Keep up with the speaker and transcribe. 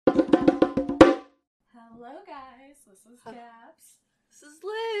Hello guys, this is Gabs. This is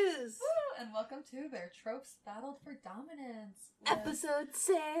Liz. Woo! And welcome to Their Tropes Battled for Dominance. Episode 6.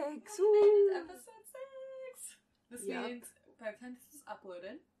 Episode 6! This means by the time this is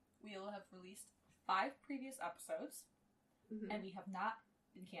uploaded, we'll have released 5 previous episodes, and we have not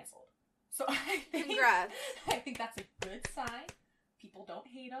been cancelled. So Congrats. I think that's a good sign. People don't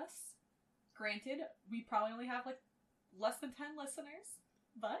hate us. Granted, we probably only have like less than 10 listeners,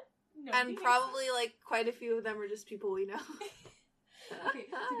 but and probably like quite a few of them are just people we know. Okay,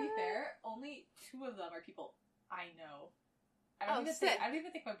 to be fair, only 2 of them are people I know. I don't even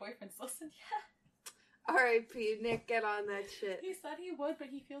think my boyfriend's listened yet. R.I.P. Nick, get on that shit. He said he would,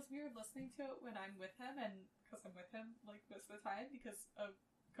 but he feels weird listening to it when I'm with him, and because I'm with him like most of the time because of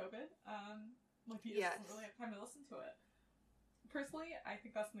COVID. Like he doesn't really have time to listen to it. Personally, I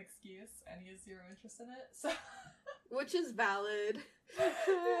think that's an excuse, and he has 0 interest in it. So, which is valid.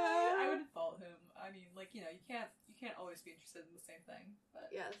 I wouldn't fault him. I mean, like, you know, you can't always be interested in the same thing.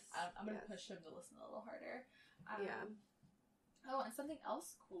 But yes, I'm gonna push him to listen a little harder. Yeah. Oh, and something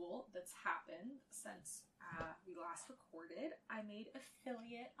else cool that's happened since we last recorded, I made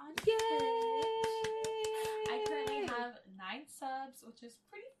affiliate on Twitch. I currently have 9 subs, which is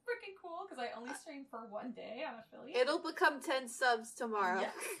pretty freaking cool because I only stream for 1 day on affiliate. It'll become 10 subs tomorrow.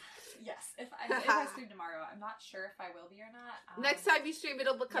 Yes. If I stream tomorrow, I'm not sure if I will be or not. Next time you stream,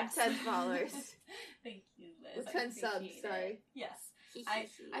 it'll become 10 followers. Thank you, Liz. 10 subs, sorry. Yes.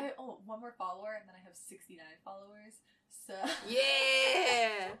 One more follower, and then I have 69 followers. So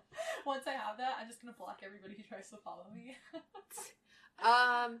yeah. Once I have that, I'm just gonna block everybody who tries to follow me.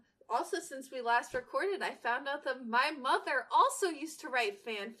 Also, since we last recorded, I found out that my mother also used to write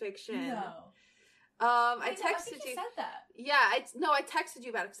fan fiction. No. I texted you. Said that. Yeah, I texted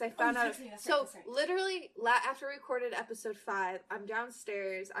you about it because I found out. Literally, after we recorded episode 5, I'm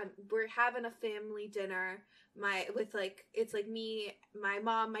downstairs. We're having a family dinner. It's me, my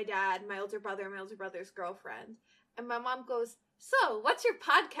mom, my dad, my older brother, and my older brother's girlfriend. And my mom goes, "So, what's your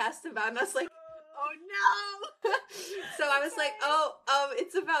podcast about?" And I was like, "Oh no!" So I was like,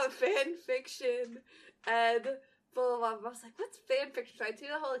 it's about fan fiction, and blah, blah, blah. I was like, "What's fan fiction?" So I do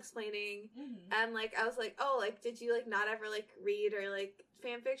the whole explaining, and I was like, "Oh, did you not ever read or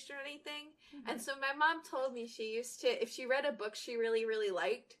fan fiction or anything?" And so my mom told me she used to, if she read a book she really, really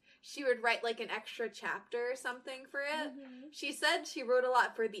liked, she would write an extra chapter or something for it. She said she wrote a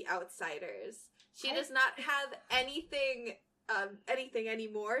lot for The Outsiders. She does not have anything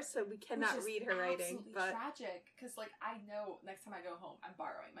anymore, so we cannot read her writing. But tragic, because I know next time I go home, I'm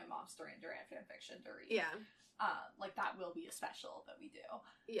borrowing my mom's Duran Duran fanfiction to read. Yeah. That will be a special that we do.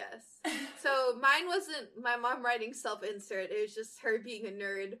 Yes. So mine wasn't my mom writing self-insert. It was just her being a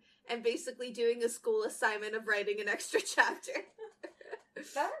nerd and basically doing a school assignment of writing an extra chapter.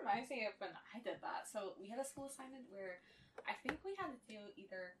 That reminds me of when I did that. So we had a school assignment where I think we had to do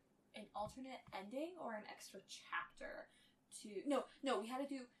either an alternate ending or an extra chapter No, we had to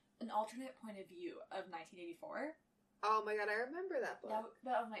do an alternate point of view of 1984. Oh my god, I remember that book.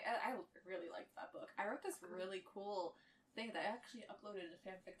 I really liked that book. I wrote this really cool thing that I actually uploaded to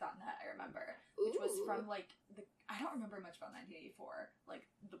fanfic.net, I remember. Which was from, I don't remember much about 1984,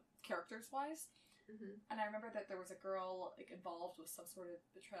 the characters-wise. And I remember that there was a girl, involved with some sort of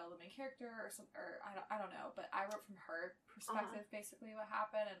betrayal of the main character, or I don't know, but I wrote from her perspective, basically, what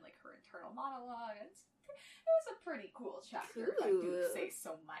happened, and, her internal monologue, and it was a pretty cool chapter, if I do say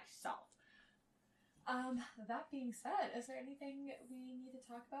so myself. That being said, is there anything we need to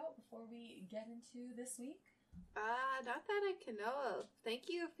talk about before we get into this week? Not that I can know of.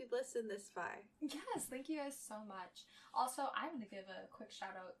 Thank you if you listened this far. Yes, thank you guys so much. Also, I'm going to give a quick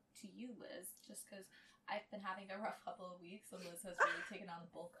shout out to you, Liz, just because I've been having a rough couple of weeks, and Liz has really taken on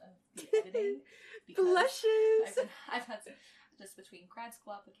the bulk of the editing. Blushes! I've had just between grad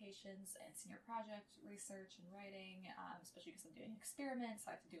school applications and senior project research and writing, especially because I'm doing experiments,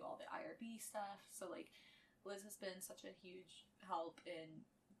 I have to do all the IRB stuff. So, Liz has been such a huge help in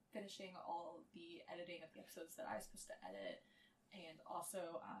finishing all the editing of the episodes that I was supposed to edit, and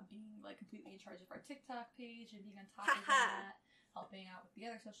also being completely in charge of our TikTok page and being on top of that, helping out with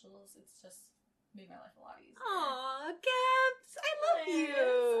the other socials. It's just made my life a lot easier. Aww, Gabs, I love you.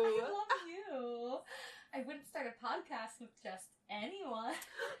 I love you. I wouldn't start a podcast with just anyone.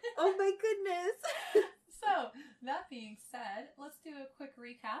 Oh my goodness. So, that being said, let's do a quick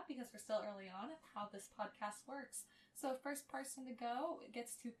recap, because we're still early on, of how this podcast works. So, first person to go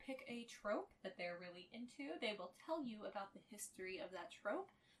gets to pick a trope that they're really into. They will tell you about the history of that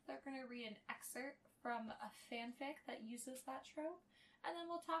trope. They're going to read an excerpt from a fanfic that uses that trope, and then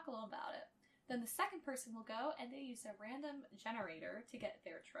we'll talk a little about it. Then the second person will go, and they use a random generator to get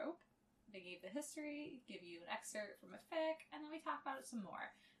their trope. they gave the history, give you an excerpt from a fic, and then we talk about it some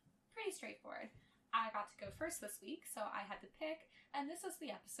more. Pretty straightforward. I got to go first this week, so I had to pick, and this is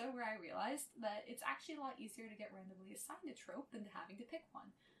the episode where I realized that it's actually a lot easier to get randomly assigned a trope than having to pick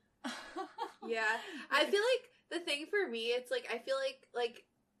one. Yeah. I feel like the thing for me, it's like, I feel like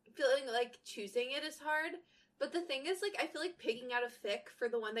feeling like choosing it is hard. But the thing is, like, I feel like picking out a fic for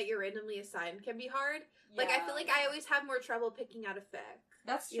the one that you're randomly assigned can be hard. Yeah, like, I feel like I always have more trouble picking out a fic.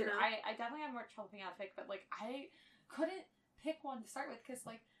 That's true. You know? I definitely have more trouble picking out a fic, but, like, I couldn't pick one to start with because,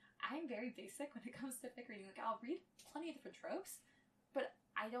 like, I'm very basic when it comes to fic reading. Like, I'll read plenty of different tropes, but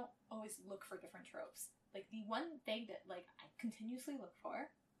I don't always look for different tropes. Like, the one thing that, like, I continuously look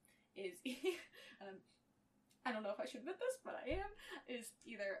for is, I don't know if I should admit this, but I am, is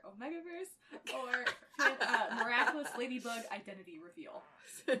either Omegaverse or Miraculous Ladybug Identity Reveal.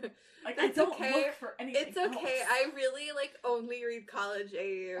 Like, I don't look for anything It's okay. Else. I really, like, only read college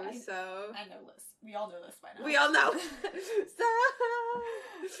AU, so... I know this. We all know this by now. We all know.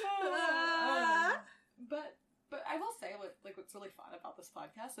 But I will say, what's really fun about this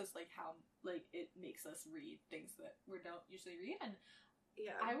podcast is, like, how, like, it makes us read things that we don't usually read, and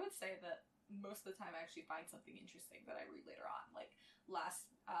yeah. I would say that most of the time I actually find something interesting that I read later on. Like, last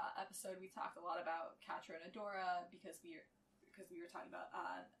episode we talked a lot about Catra and Adora because we were talking about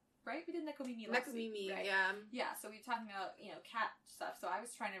right? We did Nekomimi last week, right? Yeah. Yeah, so we were talking about, cat stuff. So I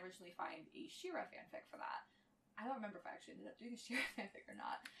was trying to originally find a She-Ra fanfic for that. I don't remember if I actually ended up doing a She-Ra fanfic or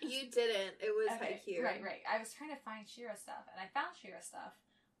not. You didn't. It was Haikyuu. Right. I was trying to find She-Ra stuff, and I found She-Ra stuff.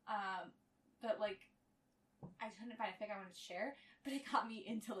 But, like, I couldn't find a fic I wanted to share, but it got me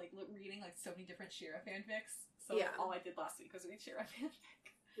into, like, reading, like, so many different She-Ra fanfics. So yeah. All I did last week was read She-Ra fanfic.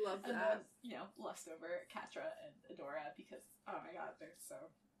 Love that. And then, lust over Catra and Adora because, oh my god, they're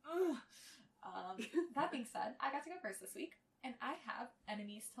so... That being said, I got to go first this week, and I have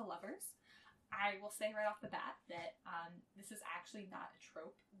Enemies to Lovers. I will say right off the bat that this is actually not a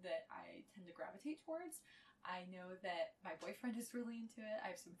trope that I tend to gravitate towards. I know that my boyfriend is really into it.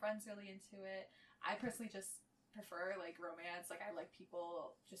 I have some friends really into it. I personally just prefer, like, romance. Like, I like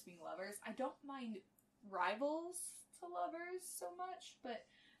people just being lovers. I don't mind rivals to lovers so much, but,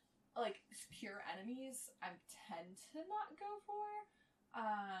 like, pure enemies I tend to not go for.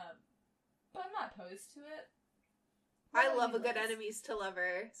 But I'm not opposed to it. I love a good enemies to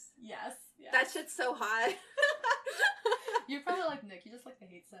lovers. Yes. That shit's so hot. You're probably like Nick. You just like the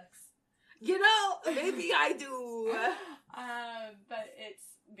hate sex. Maybe I do. But it's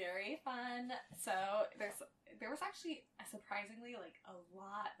very fun. So there was actually surprisingly like a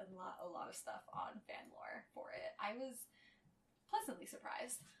lot of stuff on Fanlore for it. I was pleasantly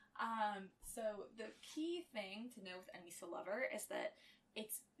surprised. So the key thing to know with Enemies to Lover is that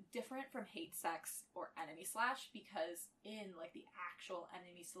it's different from hate sex or enemy slash because in like the actual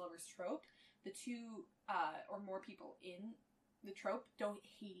Enemies to Lovers trope, the two or more people in the trope don't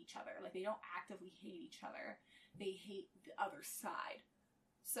hate each other. Like, they don't actively hate each other. They hate the other side.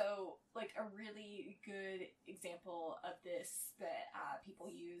 So, like, a really good example of this that people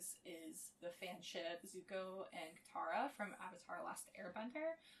use is the fanship Zuko and Katara from Avatar: Last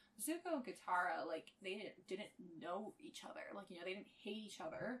Airbender. Zuko and Katara, like, they didn't know each other. Like, they didn't hate each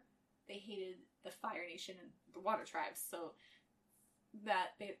other. They hated the Fire Nation and the Water Tribes, so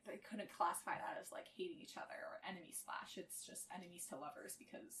that they couldn't classify that as, like, hating each other or enemy slash. It's just enemies to lovers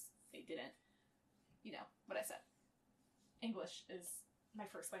because they didn't, what I said. English is my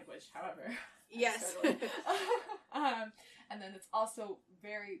first language, however. Yes. And then it's also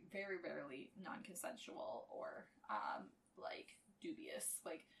very, very rarely non-consensual or, like, dubious.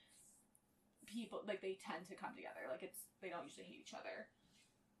 Like, people, like, they tend to come together. Like, they don't usually hate each other.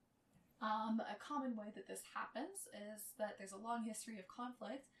 A common way that this happens is that there's a long history of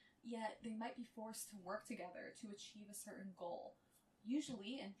conflict, yet they might be forced to work together to achieve a certain goal.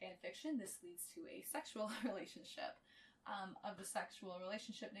 Usually, in fanfiction, this leads to a sexual relationship. Of the sexual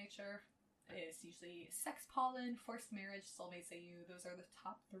relationship nature is usually sex pollen, forced marriage, soulmates AU. Those are the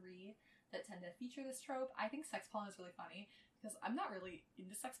top 3 that tend to feature this trope. I think sex pollen is really funny because I'm not really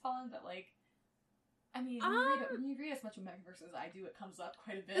into sex pollen, but, like, I mean, when you read as much of Megaverse as I do, it comes up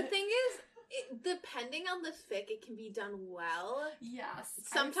quite a bit. The thing is, depending on the fic, it can be done well. Yes.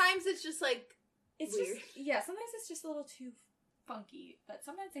 Sometimes it's just, like, it's weird. Sometimes it's just a little too funky, but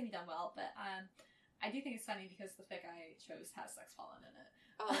sometimes they can be done well, but, I do think it's funny because the fic I chose has sex pollen in it.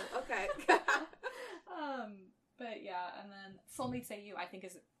 Oh, okay. But yeah, and then Soulmates AU, I think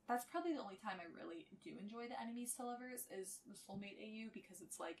that's probably the only time I really do enjoy the Enemies to Lovers is the Soulmate AU because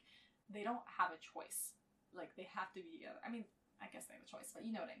it's like, they don't have a choice. Like, they have to be, I mean, I guess they have a choice, but you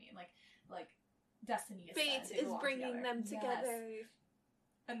know what I mean. Like Destiny is Fate is bringing them together. Yes.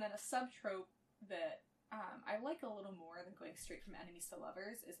 And then a sub-trope that I like a little more than going straight from enemies to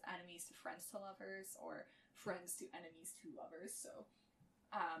lovers is enemies to friends to lovers, or friends to enemies to lovers. So,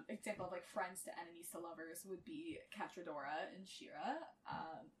 example of like friends to enemies to lovers would be Castradora and Shira,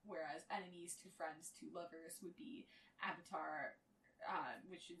 whereas enemies to friends to lovers would be Avatar,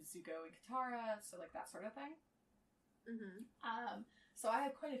 which is Zuko and Katara, so like that sort of thing. So I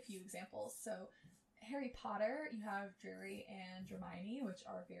have quite a few examples. So Harry Potter, you have Drury and Hermione, which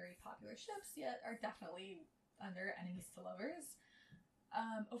are very popular ships, yet are definitely under enemies to lovers.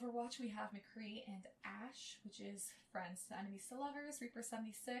 Overwatch, we have McCree and Ash, which is friends to enemies to lovers. Reaper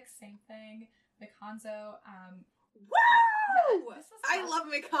 76, same thing. McHanzo, Woo! I love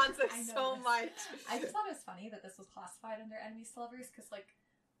McHanzo so much. I just thought it was funny that this was classified under enemies to lovers, because, like,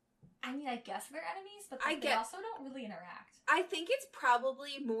 I mean, I guess they're enemies, but they also don't really interact. I think it's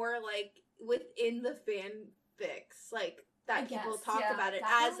probably more, like, within the fanfics, like, that people talk about it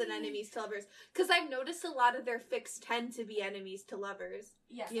as an enemies to lovers. Because I've noticed a lot of their fics tend to be enemies to lovers.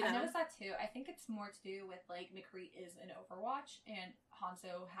 Yes, I noticed that too. I think it's more to do with, like, McCree is in Overwatch, and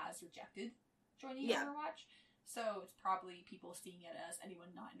Hanzo has rejected joining Overwatch. So it's probably people seeing it as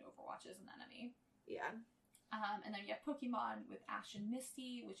anyone not in Overwatch is an enemy. Yeah. And then you have Pokemon with Ash and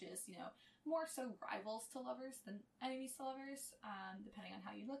Misty, which is, you know, more so rivals to lovers than enemies to lovers, depending on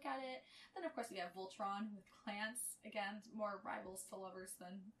how you look at it. Then, of course, we have Voltron with Clance. Again, more rivals to lovers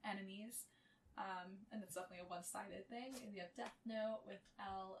than enemies. And it's definitely a one-sided thing. And we have Death Note with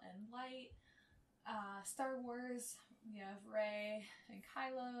Elle and Light. Star Wars, we have Rey and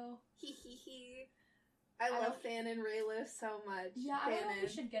Kylo. I love Fan and Reylo so much. Yeah, I don't think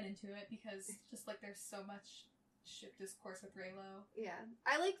we should get into it because just like there's so much ship discourse with Reylo. Yeah,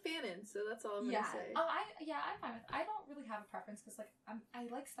 I like Fanon, so that's all I'm gonna say. Oh, I'm fine with it. I don't really have a preference because like I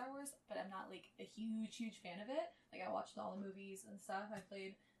like Star Wars, but I'm not like a huge fan of it. Like I watched all the movies and stuff. I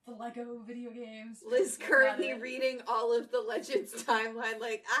played the Lego video games. Liz currently reading all of the Legends timeline.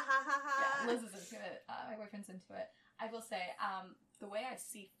 Like Yeah, Liz is into it. My boyfriend's into it. I will say, the way I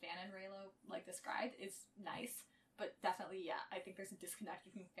see Fan and Reylo like described is nice, but definitely, I think there's a disconnect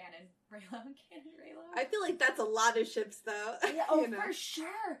between Fan and Reylo and Canon Reylo. I feel like that's a lot of ships, though. Yeah, for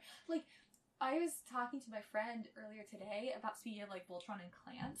sure. Like, I was talking to my friend earlier today about, speaking of like Voltron and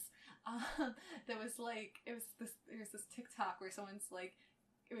Clance. There was this TikTok where someone's like,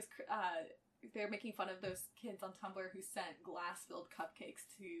 they're making fun of those kids on Tumblr who sent glass-filled cupcakes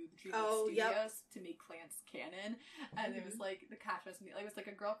to the DreamWorks Studios to make Clance canon. And it was like, the caption was, it was like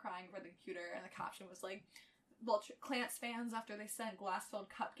a girl crying over the computer, and the caption was like, Clance fans, after they sent glass-filled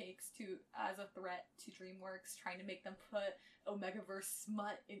cupcakes as a threat to DreamWorks, trying to make them put Omegaverse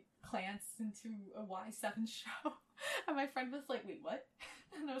smut in Clance into a Y7 show. And my friend was like, wait, what?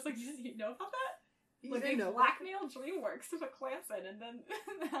 And I was like, you know about that? Like, they blackmailed DreamWorks to put Clance in, and then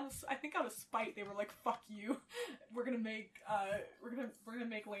I think out of spite they were like, "Fuck you, we're gonna make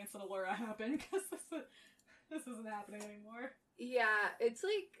Lance and Allura happen because this isn't happening anymore." Yeah, it's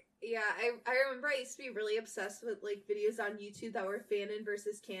like I remember I used to be really obsessed with like videos on YouTube that were fanon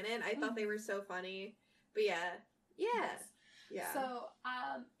versus canon. I thought they were so funny, but yes. So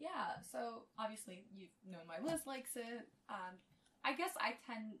so obviously you've known why Liz likes it. I guess I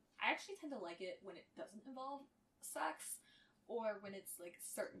actually tend to like it when it doesn't involve sex, or when it's like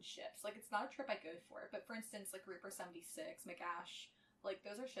certain ships. Like it's not a trip I go for, but for instance, like Reaper 76, McAsh, like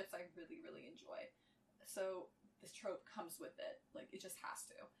those are ships I really enjoy. So this trope comes with it, like it just has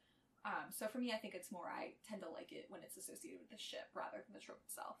to. So for me, I think it's more I tend to like it when it's associated with the ship rather than the trope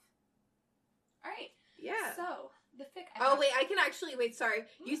itself. All right. Yeah. So the fic. Sorry.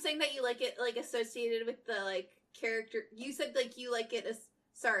 You saying that you like it like associated with the like character? You said like you like it as.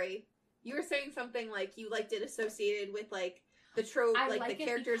 Sorry. You were saying something like you liked it associated with like the trope, like the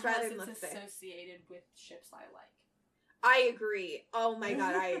characters rather than the fic. It's associated with ships I like. I agree. Oh my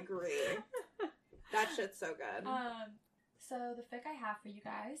god, I agree. That shit's so good. So the fic I have for you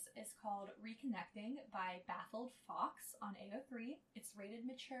guys is called Reconnecting by Baffled Fox on AO3. It's rated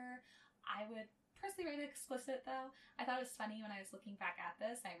mature. I would personally rate it explicit, though. I thought it was funny when I was looking back at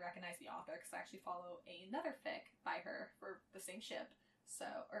this, and I recognized the author because I actually follow another fic by her for the same ship. So,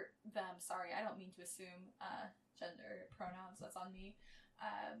 or them, sorry, I don't mean to assume gender pronouns, that's on me.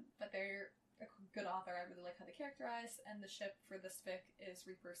 But they're a good author. I really like how they characterize, and the ship for this fic is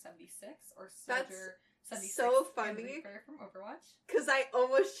Reaper 76, or Soldier 76. So funny. Reaper from Overwatch. Because I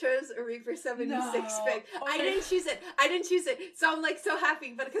almost chose a Reaper 76 fic. I didn't choose it. So I'm like so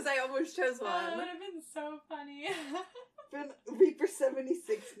happy, but because I almost chose one. That would have been so funny. Reaper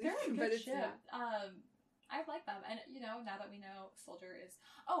 76. They're a good ship. I like them, and you know, now that we know Soldier is...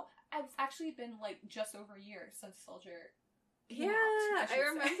 Oh, it's actually been like just over a year since Soldier I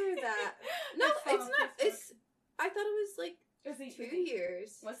remember that. No, it's not. It's. I thought it was like 2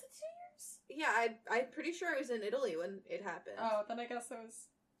 years. Was it 2 years? Yeah, I'm pretty sure I was in Italy when it happened. Oh, then I guess it was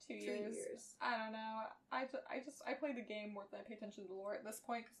 2 years. 2 years. I don't know. I play the game more than I pay attention to the lore at this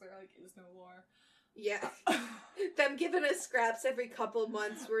point because there like is no lore. Yeah. Them giving us scraps every couple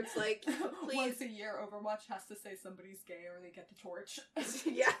months where it's like, please. Once a year, Overwatch has to say somebody's gay or they get the torch.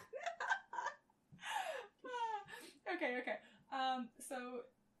 Yeah. Okay. So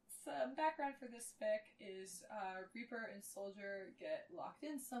some background for this fic is Reaper and Soldier get locked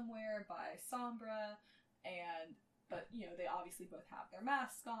in somewhere by Sombra, but they obviously both have their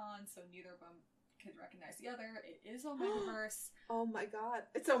masks on, so neither of them could recognize the other. It is Omegaverse. Oh my god.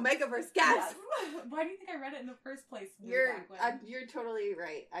 It's Omegaverse, yes! Why do you think I read it in the first place? You're totally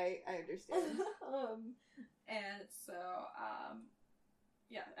right. I understand. And so,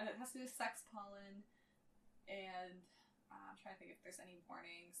 and it has to do with sex pollen, and I'm trying to think if there's any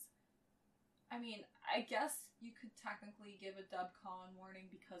warnings. I mean, I guess you could technically give a dub con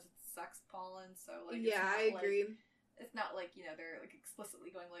warning because it's sex pollen, so like I agree. It's not like, they're like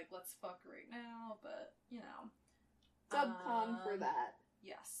explicitly going like, let's fuck right now, but dub con for that.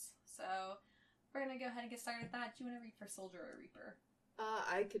 Yes. So we're gonna go ahead and get started with that. Do you want to read for Soldier or Reaper?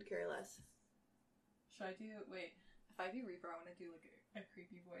 I could care less. Should I do? Wait. If I do Reaper, I want to do like a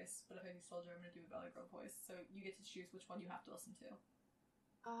creepy voice, but if I do Soldier, I'm gonna do a Valley Girl voice. So you get to choose which one you have to listen to.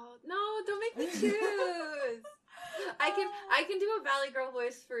 Oh no! Don't make me choose. I can do a Valley Girl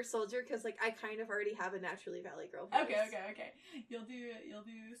voice for Soldier because like I kind of already have a naturally Valley Girl voice. Okay. You'll do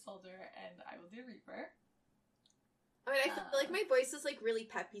Soldier and I will do Reaper. I mean, I feel like my voice is like really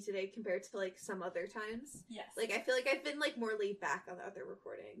peppy today compared to like some other times. Yes. Like I feel like I've been like more laid back on the other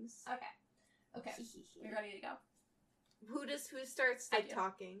recordings. Okay. We ready to go? Who starts like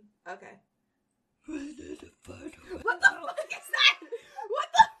talking? Okay. What the fuck is that? What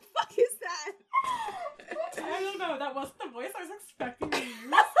the fuck is that? I don't know. That wasn't the voice I was expecting to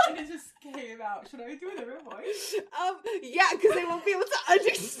use, and it just came out. Should I do another voice? Yeah, because they won't be able to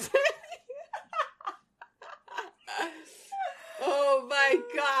understand. Oh my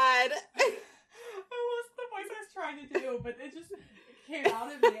god. That wasn't the voice I was trying to do, but it just came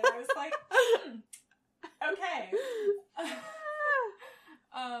out of me, and I was like, okay.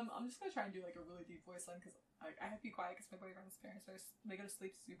 I'm just gonna try and do like a really deep voice one because I have to be quiet because my boyfriend's parents they go to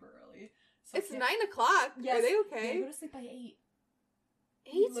sleep super early. So it's 9 o'clock. Yes, are they okay? They go to sleep by 8.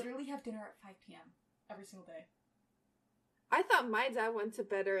 8? We literally have dinner at 5 p.m. every single day. I thought my dad went to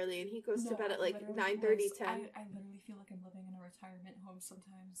bed early and he goes to bed at like 9:30, 10. I literally feel like I'm living in a retirement home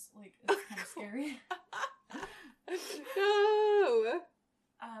sometimes. Like, it's kind of scary. No!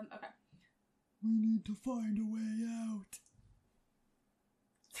 Okay. We need to find a way out.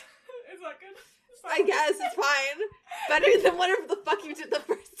 Is that good? I guess it's fine. Better than whatever the fuck you did the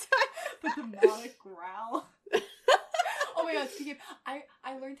first time. The demonic growl. Oh my god, speaking of, I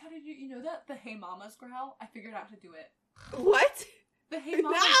learned how to do, that? The Hey Mama's growl? I figured out how to do it. What? The Hey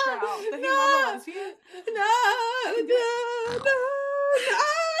Mama's growl. The Hey Mama lesbian? No, I hate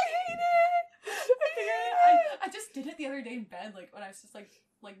it. I just did it the other day in bed, like, when I was just, like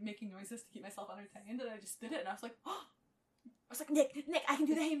making noises to keep myself entertained, and I just did it, and I was like, oh! I was like, Nick, I can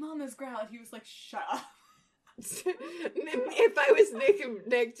do the Hey Mama's growl, and he was like, shut up. If I was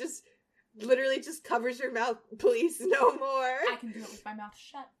Nick just literally just covers your mouth, please, no more. I can do it with my mouth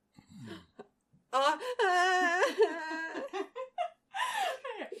shut.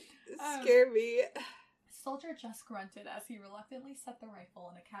 Scare me. Soldier just grunted as he reluctantly set the rifle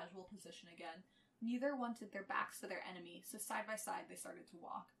in a casual position again. Neither wanted their backs to their enemy, so side by side they started to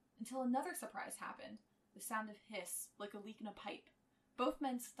walk. Until another surprise happened. The sound of hiss, like a leak in a pipe. Both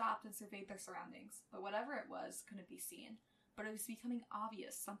men stopped and surveyed their surroundings, but whatever it was couldn't be seen. But it was becoming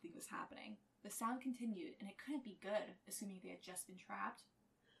obvious something was happening. The sound continued, and it couldn't be good, assuming they had just been trapped.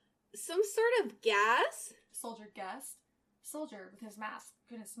 Some sort of gas? Soldier guessed. Soldier, with his mask,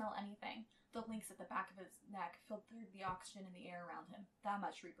 couldn't smell anything. The links at the back of his neck filtered the oxygen in the air around him. That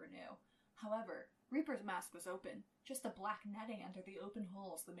much Reaper knew. However, Reaper's mask was open, just a black netting under the open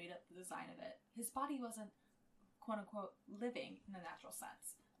holes that made up the design of it. His body wasn't, quote-unquote, living in the natural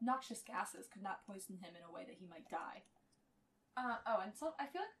sense. Noxious gases could not poison him in a way that he might die. And so I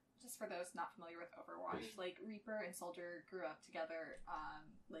feel like, just for those not familiar with Overwatch, like, Reaper and Soldier grew up together,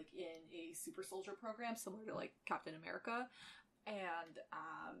 like, in a super soldier program, similar to, like, Captain America. And,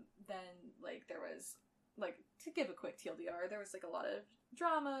 then, like, there was, like, to give a quick TLDR, there was, like, a lot of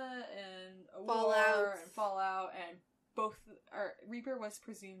drama and a war and fallout, and Reaper was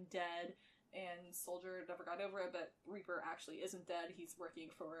presumed dead, and Soldier never got over it, but Reaper actually isn't dead. He's working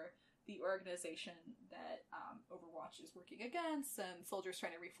for the organization that Overwatch is working against, and Soldier's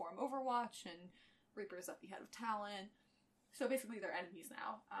trying to reform Overwatch, and Reaper's at the head of Talon. So basically they're enemies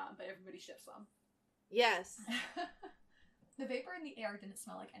now, but everybody ships them. Yes. The vapor in the air didn't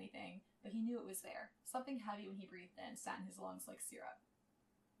smell like anything, but he knew it was there. Something heavy when he breathed in sat in his lungs like syrup.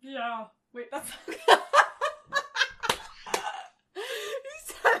 Yeah. Wait, that's... He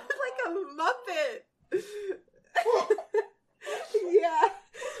sounds like a Muppet. Yeah.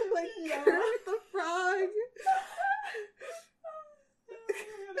 Like Kermit the Frog.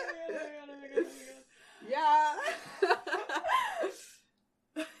 Yeah.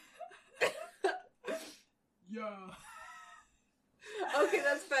 Yeah. Okay,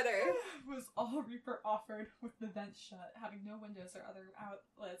 that's better. Was all Reaper offered with the vents shut, having no windows or other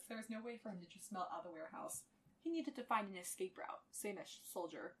outlets. There was no way for him to just smell out of the warehouse. He needed to find an escape route. Same as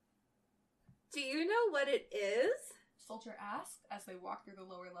Soldier. Do you know what it is? Soldier asked as they walked through the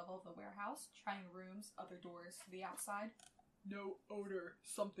lower level of the warehouse, trying rooms, other doors to the outside. No odor.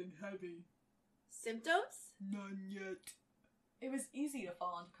 Something heavy. Symptoms? None yet. It was easy to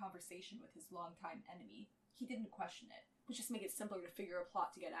fall into conversation with his longtime enemy. He didn't question it, would just make it simpler to figure a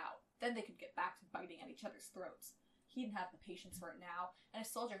plot to get out. Then they could get back to biting at each other's throats. He didn't have the patience for it now, and if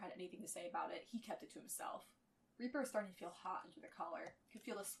Soldier had anything to say about it, he kept it to himself. Reaper was starting to feel hot under the collar. He could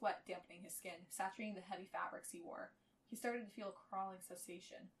feel the sweat dampening his skin, saturating the heavy fabrics he wore. He started to feel a crawling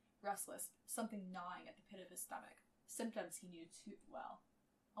sensation, restless, something gnawing at the pit of his stomach. Symptoms he knew too well.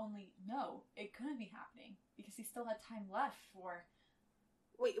 Only, no, it couldn't be happening, because he still had time left for...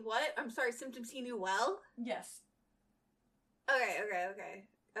 Wait, what? I'm sorry, symptoms he knew well? Yes. Okay.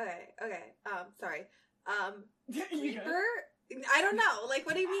 Sorry. Reaper? I don't know. Like,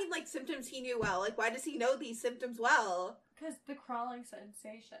 what do you mean, like, symptoms he knew well? Like, why does he know these symptoms well? Because the crawling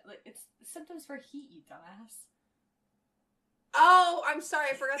sensation, like, it's symptoms for heat, you dumbass. Oh, I'm sorry.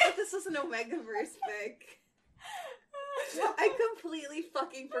 I forgot that this was an Omegaverse fic. I completely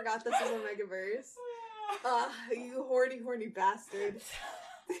fucking forgot this was Omegaverse. You horny bastard.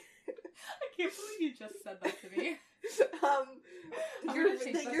 I can't believe you just said that to me.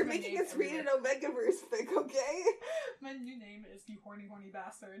 You're making us read an Omegaverse fic, okay? My new name is you horny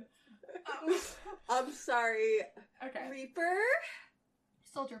bastard. I'm sorry. Okay. Reaper?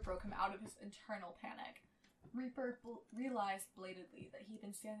 Soldier broke him out of his internal panic. Reaper realized belatedly that he'd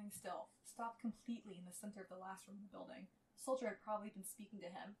been standing still, stopped completely in the center of the last room of the building. Soldier had probably been speaking to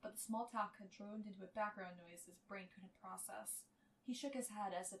him, but the small talk had droned into a background noise his brain couldn't process. He shook his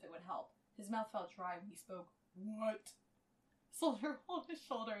head as if it would help. His mouth felt dry when he spoke. What? Soldier rolled his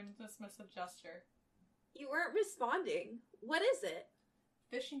shoulder in a dismissive gesture. You weren't responding. What is it?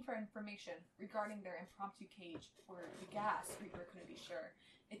 Fishing for information regarding their impromptu cage for the gas, Reaper couldn't be sure.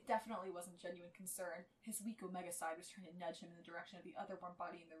 It definitely wasn't genuine concern. His weak Omega side was trying to nudge him in the direction of the other warm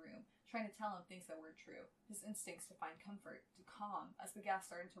body in the room, trying to tell him things that weren't true. His instincts to find comfort, to calm, as the gas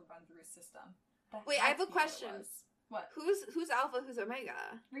started to run through his system. Wait, I have a question. What? Who's Alpha, who's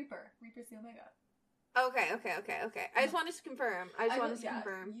Omega? Reaper. Reaper's the Omega. Okay. I just wanted to confirm.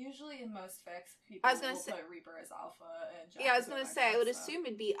 Confirm. Usually in most fics, people will put Reaper as Alpha and Jack I was gonna say, I would assume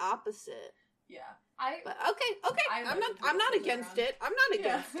it'd be opposite. Yeah. But okay. I'm not against it. I'm not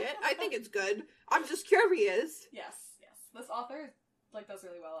against it. I think it's good. I'm just curious. Yes. This author does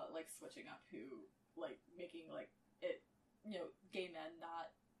really well at switching up who making it, gay men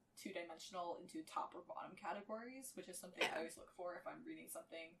not two-dimensional into top or bottom categories, which is something I always look for if I'm reading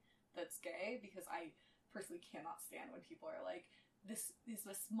something that's gay, because I personally cannot stand when people are like, this is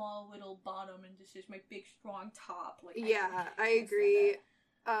a small little bottom and this is my big strong top. I agree.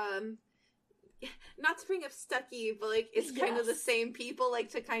 Not to bring up Stucky, but it's kind of the same people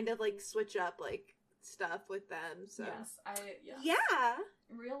to kind of switch up stuff with them. So yeah.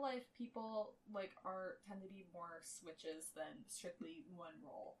 Real life people tend to be more switches than strictly one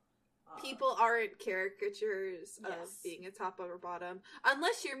role. People aren't caricatures of being a top or bottom,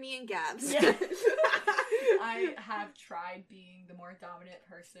 unless you're me and Gabs. Yeah. I have tried being the more dominant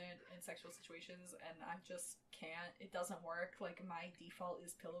person in sexual situations, and I just can't. It doesn't work. My default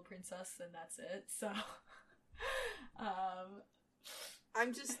is pillow princess, and that's it. So,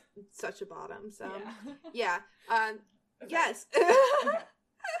 I'm just such a bottom. So, yeah. Okay. Yes. Okay.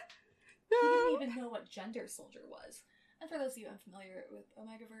 He didn't even know what gender Soldier was. And for those of you unfamiliar with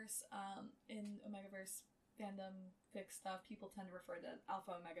Omegaverse, in Omegaverse fandom fic stuff, people tend to refer to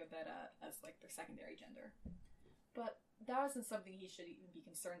Alpha, Omega, Beta as their secondary gender. But that wasn't something he should even be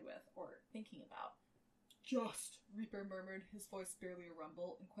concerned with or thinking about. Just, Reaper murmured, his voice barely a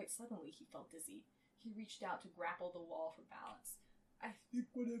rumble, and quite suddenly he felt dizzy. He reached out to grapple the wall for balance. I think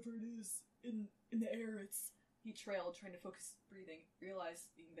whatever it is in the air, it's He trailed, trying to focus his breathing,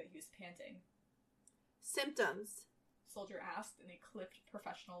 realizing that he was panting. Symptoms? Soldier asked in a clipped,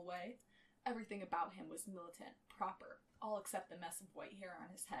 professional way. Everything about him was militant, proper, all except the mess of white hair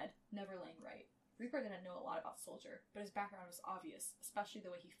on his head, never laying right. Reaper didn't know a lot about Soldier, but his background was obvious, especially the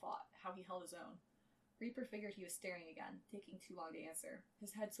way he fought, how he held his own. Reaper figured he was staring again, taking too long to answer,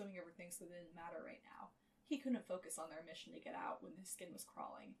 his head swimming over things that didn't matter right now. He couldn't focus on their mission to get out when his skin was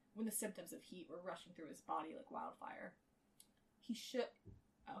crawling, when the symptoms of heat were rushing through his body like wildfire. He shook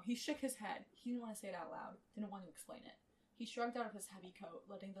his head. He didn't want to say it out loud, didn't want to explain it. He shrugged out of his heavy coat,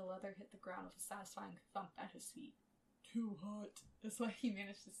 letting the leather hit the ground with a satisfying thump at his feet. Too hot, is what he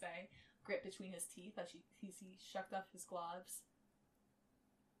managed to say, grit between his teeth as he shucked off his gloves.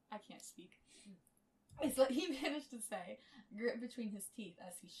 I can't speak. It's what he managed to say, grit between his teeth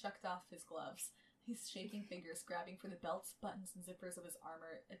as he shucked off his gloves, his shaking fingers grabbing for the belts, buttons, and zippers of his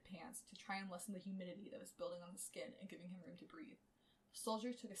armor and pants to try and lessen the humidity that was building on his skin and giving him room to breathe. The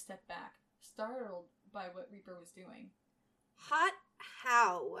soldier took a step back, startled by what Reaper was doing. Hot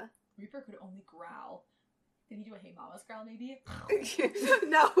how? Reaper could only growl. Did he do a Hey Mama's growl, maybe?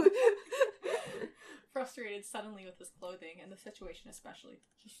 No. Frustrated suddenly with his clothing, and the situation especially.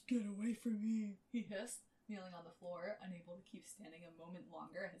 Just get away from me, he hissed, kneeling on the floor, unable to keep standing a moment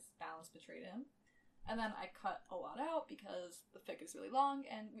longer as his balance betrayed him. And then I cut a lot out because the fic is really long,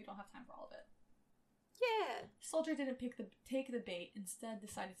 and we don't have time for all of it. Yeah. Soldier didn't take the bait, instead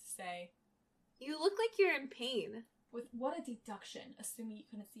decided to say, You look like you're in pain. With what a deduction, assuming you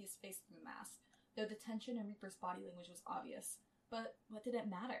couldn't see his face through the mask. Though the tension in Reaper's body language was obvious. But what did it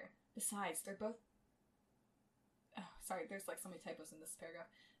matter? Besides, they're both... Oh, sorry, there's like so many typos in this paragraph.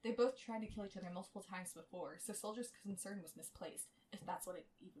 They both tried to kill each other multiple times before, so Soldier's concern was misplaced, if that's what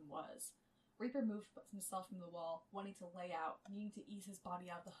it even was. Reaper moved himself from the wall, wanting to lay out, needing to ease his body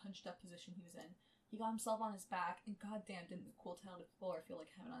out of the hunched-up position he was in. He got himself on his back, and goddamn didn't the cool tailed floor feel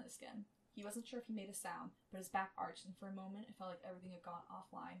like heaven on his skin. He wasn't sure if he made a sound, but his back arched, and for a moment it felt like everything had gone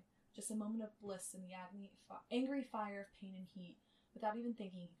offline. Just a moment of bliss in the angry fire of pain and heat. Without even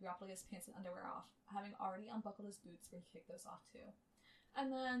thinking, he dropped his pants and underwear off, having already unbuckled his boots where he kicked those off too.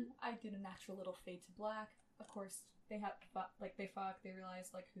 And then I did a natural little fade to black. Of course, they fuck, they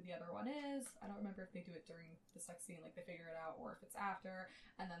realize like who the other one is. I don't remember if they do it during the sex scene, like they figure it out, or if it's after.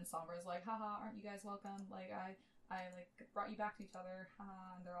 And then Sombra's like, haha, aren't you guys welcome? Like I like brought you back to each other,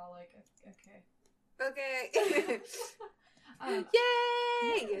 and they're all like, okay.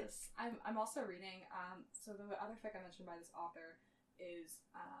 Yay! Yes. I'm also reading. So the other fic I mentioned by this author is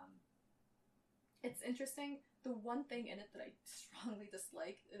it's interesting. The one thing in it that I strongly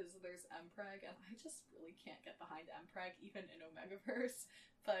dislike is there's Mpreg, and I just really can't get behind Mpreg, even in Omegaverse.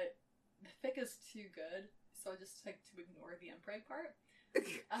 But the fic is too good, so I just like to ignore the Mpreg part.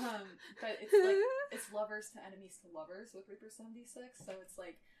 But it's like it's lovers to enemies to lovers with Reaper 76, so it's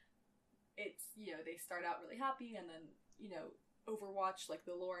like it's, you know, they start out really happy, and then, you know, Overwatch, like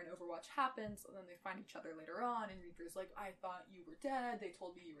the lore in Overwatch happens, and then they find each other later on, and Reaper's like, I thought you were dead, they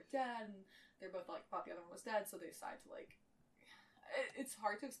told me you were dead, and they're both like thought the other one was dead, so they decide to like it's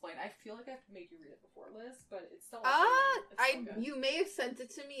hard to explain. I feel like I've made you read it before, Liz, but it's still you may have sent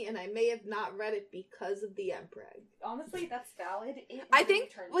it to me, and I may have not read it because of the Mpreg. Honestly, that's valid. I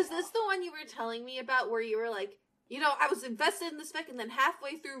think, was this the one you were telling me about where you were like, you know, I was invested in this fic, and then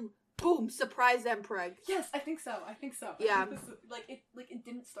halfway through, boom, surprise Mpreg. Yes, I think so. Yeah. It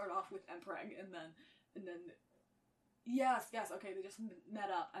didn't start off with Mpreg, and then yes, okay, they just met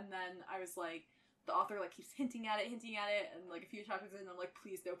up, and then I was like, the author like keeps hinting at it, and like a few chapters in, I'm like,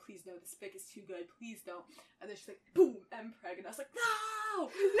 please no, this fic is too good, please don't. And then she's like, boom, Mpreg, and I was like,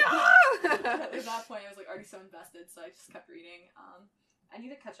 no. At that point, I was like already so invested, so I just kept reading. I need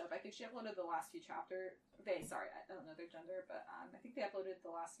to catch up. I think she uploaded the last few chapters. I don't know their gender, but I think they uploaded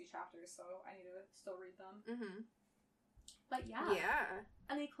the last few chapters, so I need to still read them. Mm-hmm. But yeah.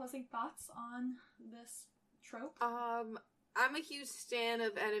 Any closing thoughts on this trope? I'm a huge stan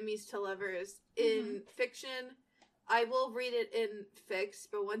of enemies to lovers in fiction. I will read it in fics,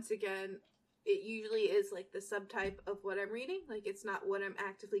 but once again, it usually is like the subtype of what I'm reading. Like, it's not what I'm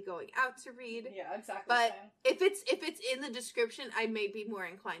actively going out to read. Yeah, exactly. But if it's in the description, I may be more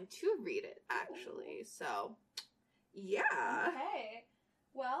inclined to read it, actually. Ooh. So, yeah. Okay.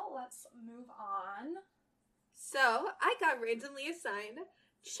 Well, let's move on. So, I got randomly assigned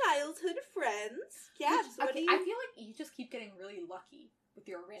childhood friends. Yeah, I feel like you just keep getting really lucky with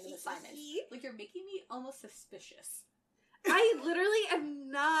your random assignments. Like, you're making me almost suspicious. I literally am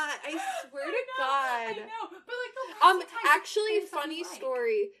not. I swear to God. I know. But like the last actually, funny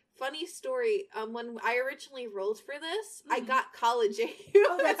funny story. When I originally rolled for this, I Mhm. got college aid.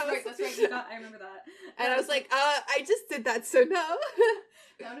 Oh, that's right. That's right. I remember that. And I was like, I just did that, so no.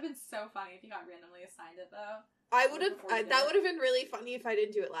 That would have been so funny if you got randomly assigned it, though. I would have. Before you did That it. would have been really funny if I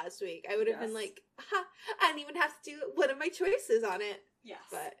didn't do it last week. I would have been Yes. like, ha, I didn't even have to do one of my choices on it. Yes.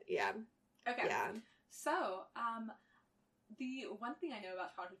 But yeah, Okay. yeah. So, the one thing I know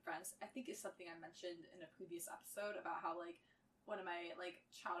about childhood friends, I think, is something I mentioned in a previous episode about how, like, one of my, like,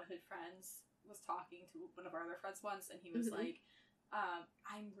 childhood friends was talking to one of our other friends once, and he was Mhm. like,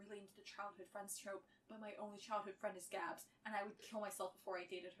 I'm really into the childhood friends trope, but my only childhood friend is Gabs, and I would kill myself before I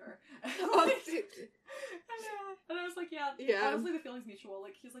dated her. And I was like, yeah, honestly, the feeling's mutual.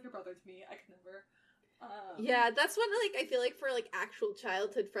 Like, he's like a brother to me. I could never. Yeah, that's what, like, I feel like for, like, actual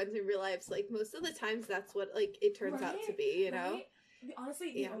childhood friends in real lives, like, most of the times that's what, like, it turns out to be, you know? Right?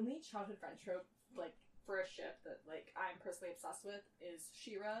 Honestly, the Yeah. only childhood friend trope, like, for a ship that, like, I'm personally obsessed with is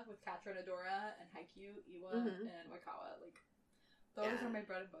She-Ra with Katra and Adora, and Haikyuu, Iwa, Mhm. and Oikawa. Like, those Yeah. are my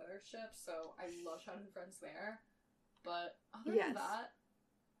bread and butter ships, so I love childhood friends there. But other Yes. than that,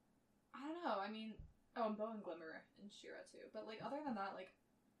 I don't know. I mean, and Bow and Glimmer and She-Ra too. But, like, other than that, like,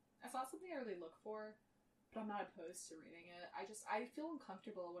 it's not something I really look for, but I'm not opposed to reading it. I feel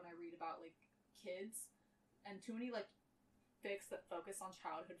uncomfortable when I read about, like, kids, and too many, like, fics that focus on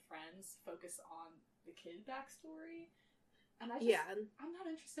childhood friends focus on the kid backstory. And I'm not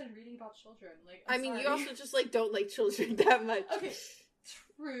interested in reading about children. Like, I mean, sorry. you also just, like, don't like children that much. Okay,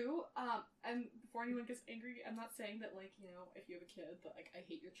 true. And before anyone gets angry, I'm not saying that, like, you know, if you have a kid, that, like, I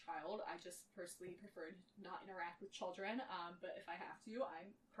hate your child. I just personally prefer to not interact with children. But if I have to,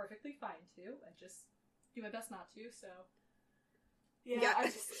 I'm perfectly fine to. I just do my best not to, so. Yeah.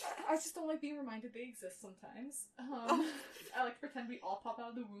 I just don't like being reminded they exist sometimes. I like to pretend we all pop out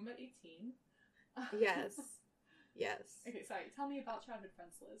of the womb at 18. Yes. Yes. Okay, sorry. Tell me about childhood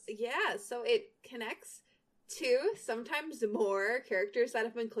friends, Liz. Yeah, so it connects to, sometimes more, characters that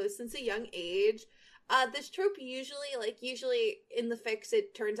have been close since a young age. This trope usually in the fics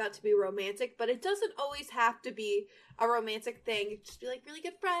it turns out to be romantic, but it doesn't always have to be a romantic thing. It just be like really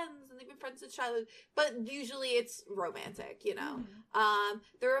good friends and they've been friends since childhood, but usually it's romantic, you know. Mm-hmm.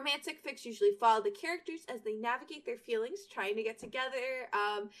 The romantic fics usually follow the characters as they navigate their feelings, trying to get together.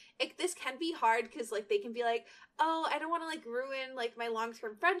 This can be hard because, like, they can be like, oh, I don't want to, like, ruin, like, my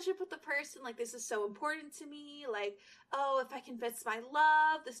long-term friendship with the person. Like, this is so important to me. Like, oh, if I convince my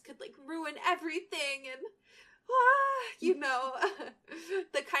love, this could, like, ruin everything. And, you know,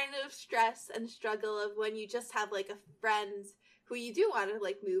 the kind of stress and struggle of when you just have, like, a friend who you do want to,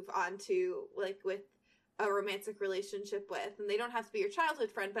 like, move on to, like, with a romantic relationship with. And they don't have to be your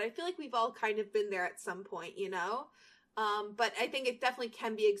childhood friend, but I feel like we've all kind of been there at some point, you know? But I think it definitely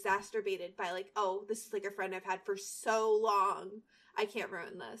can be exacerbated by, like, oh, this is, like, a friend I've had for so long. I can't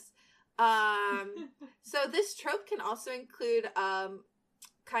ruin this. So this trope can also include,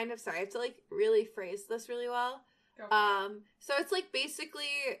 kind of, sorry, I have to, like, really phrase this really well. So it's, like,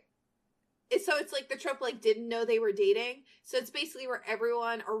 basically, it's like the trope, like, didn't know they were dating. So it's basically where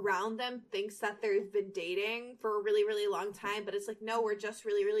everyone around them thinks that they've been dating for a really, really long time, but it's like, no, we're just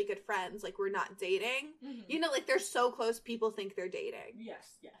really, really good friends. Like, we're not dating. Mm-hmm. You know, like, they're so close, people think they're dating.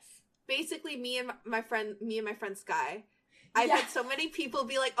 Yes. Basically, me and my friend Sky, I've had so many people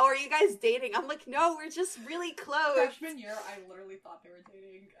be like, oh, are you guys dating? I'm like, no, we're just really close. Freshman year, I literally thought they were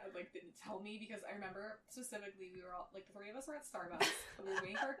dating. I, like, didn't tell me because I remember specifically we were all, like, the three of us were at Starbucks. And we were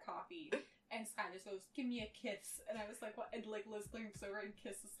waiting for our coffee. And Sky just goes, give me a kiss. And I was like, what? And, like, Liz clears over and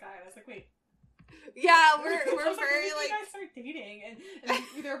kisses Sky. And I was like, wait. Yeah, we're I was very, like, like... you guys start dating. And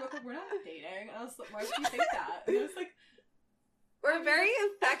they were both like, we're not dating. And I was like, why would you think that? And I was like... We're very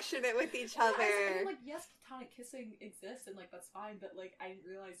affectionate with each other. I mean, like, yes, platonic kissing exists, and, like, that's fine, but, like, I didn't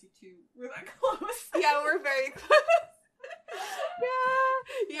realize you two were that close. Yeah, we're very close.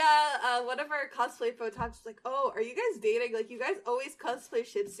 Yeah. One of our cosplay photographers was like, oh, are you guys dating? Like, you guys always cosplay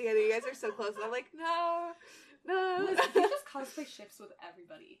ships together. You guys are so close. And I'm like, no. Liz, you just cosplay ships with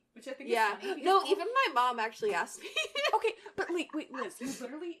everybody, which I think is funny. No, even my mom actually asked me. Okay, but wait, Liz, you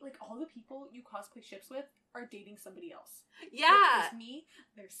literally, like, all the people you cosplay ships with are dating somebody else. Yeah. Like, there's me,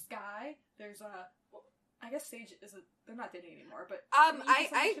 there's Sky, there's, well, I guess Sage they're not dating anymore, but...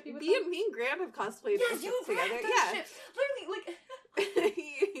 Me and Grant have cosplayed ships together. Yeah. Ships. Literally, like...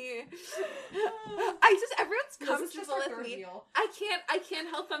 Everyone's comfortable with me. Reveal. I can't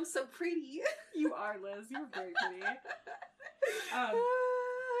help, I'm so pretty. You are, Liz, you're very pretty. No.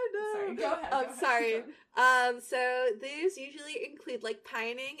 Sorry, go ahead. I'm sorry. So these usually include, like,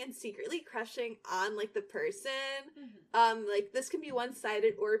 pining and secretly crushing on, like, the person. Mm-hmm. Like, this can be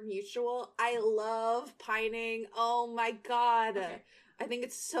one-sided or mutual. I love pining. Oh my god. Okay. I think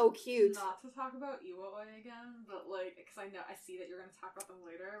it's so cute. Not to talk about Iwa-oi again, but like, because I see that you're going to talk about them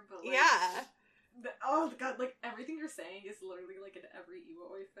later, but like... Yeah. Oh god, like, everything you're saying is literally like in every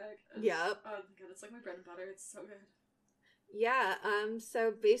Iwa-oi fic. Yep. Oh god, it's like my bread and butter, it's so good. Yeah,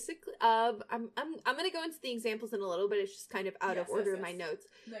 so basically, I'm gonna go into the examples in a little bit. It's just kind of out of order in my notes.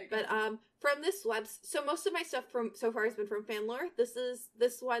 But from this so most of my stuff from so far has been from Fanlore.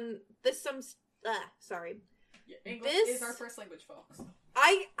 Sorry. Yeah, English is our first language, folks.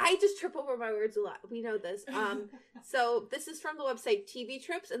 I just trip over my words a lot. We know this. So this is from the website TV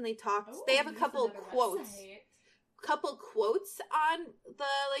Tropes, and they have a couple quotes. Couple quotes on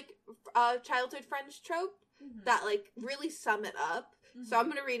the childhood friends trope that like really sum it up. So I'm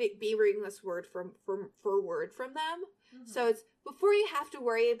gonna be reading this word for word from them. So it's, before you have to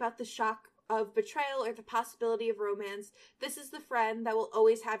worry about the shock of betrayal or the possibility of romance, this is the friend that will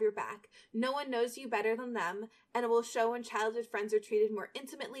always have your back. No one knows you better than them, and it will show when childhood friends are treated more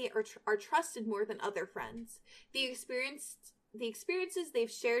intimately or are trusted more than other friends. The experiences they've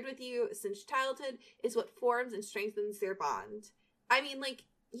shared with you since childhood is what forms and strengthens their bond. I mean, like,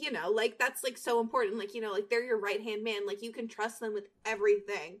 you know, like, that's, like, so important. Like, you know, like, they're your right-hand man. Like, you can trust them with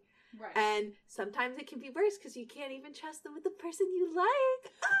everything. Right. And sometimes it can be worse because you can't even trust them with the person you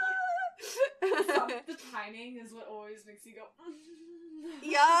like. The timing is what always makes you go,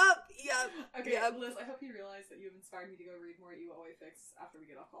 Yup. Okay, yep. Liz, I hope you realize that you've inspired me to go read more Iwa-oi fics after we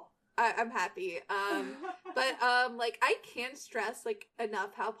get off call. I'm happy. But like, I can't stress like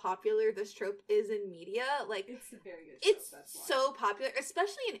enough how popular this trope is in media. Like, it's a very good trope, it's so popular,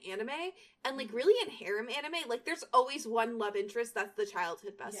 especially in anime, and like really in harem anime. Like, there's always one love interest that's the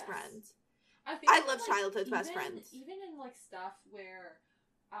childhood best friend. I love childhood best friends. Even in like stuff where,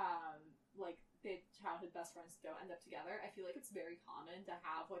 like the childhood best friends don't end up together, I feel like it's very common to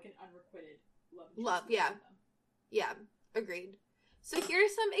have like an unrequited love interest between them. Yeah, agreed. So here are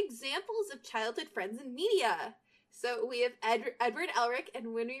some examples of childhood friends in media. So we have Edward Elric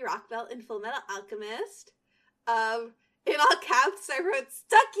and Winry Rockbelt in Fullmetal Alchemist. In all caps, I wrote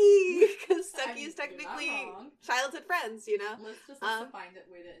Stucky, because Stucky is technically childhood friends, you know? Liz just has to find a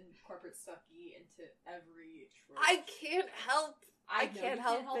way to incorporate Stucky into every trope. I can't help. I can't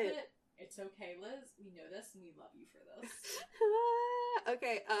help it. It's okay, Liz. We know this, and we love you for this.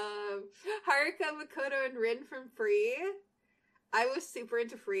 Okay, Haruka, Makoto, and Rin from Free. I was super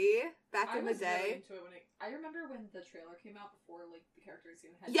into Free back in the day. I was really into it I remember when the trailer came out before, like, the characters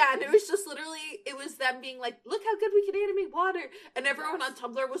even had... Yeah, and it was just literally, it was them being like, look how good we can animate water. And everyone on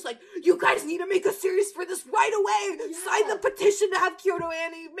Tumblr was like, you guys need to make a series for this right away. Yeah. Sign the petition to have Kyoto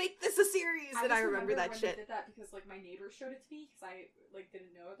Annie. Make this a series. And I remember that shit. I did that because, like, my neighbor showed it to me because I, like,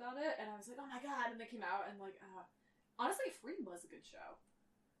 didn't know about it. And I was like, oh my god. And they came out and, like, honestly, Free was a good show.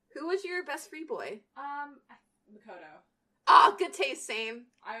 Who was your best Free boy? Makoto. Oh, good taste, same.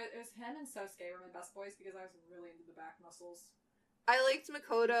 It was him and Sosuke were my best boys because I was really into the back muscles. I liked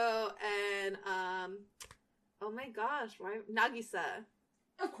Makoto and, oh my gosh, Nagisa.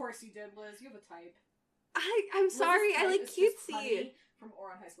 Of course you did, Liz. You have a type. I'm sorry, I like cutesy. From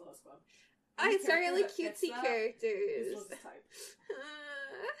Ouran High School Host Club. I like cutesy characters. This was a type.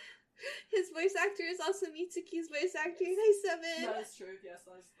 His voice actor is also Mitsuki's voice actor in High 7. That is true, yes,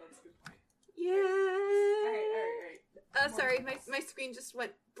 that's a good point. Yeah. Alright. Sorry, my screen just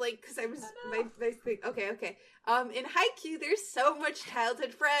went blank because I was my screen. Okay. In Haikyuu, there's so much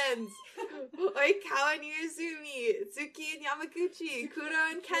childhood friends. Oikawa and Izumi, Tsuki and Yamaguchi, Kuro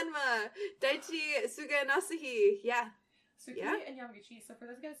and Kenma, Daichi, Suga and Asahi. Yeah. Tsuki and Yamaguchi. So for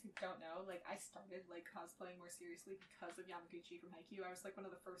those guys who don't know, like, I started like cosplaying more seriously because of Yamaguchi from Haikyuu. I was like one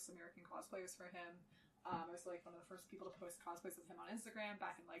of the first American cosplayers for him. I was like one of the first people to post cosplays of him on Instagram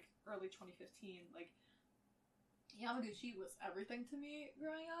back in like early 2015. Like, Yamaguchi was everything to me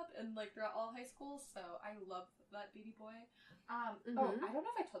growing up and like throughout all high school, so I loved that baby boy. Oh, I don't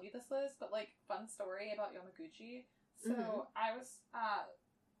know if I told you this, Liz, but like, fun story about Yamaguchi. So I was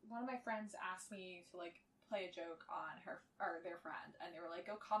one of my friends asked me to like play a joke on their friend, and they were like,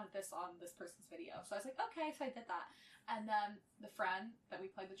 go comment this on this person's video. So I was like, okay, so I did that. And then the friend that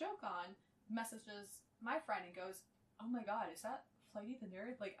we played the joke on messages my friend and goes, oh my god, is that Flighty the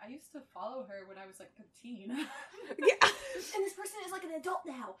Nerd? Like, I used to follow her when I was like 13. Yeah. And this person is like an adult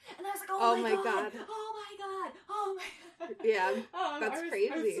now. And I was like, oh my god. Yeah. That's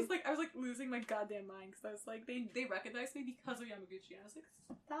crazy. I was like losing my goddamn mind because I was like, they recognized me because of Yamaguchi. And I was like,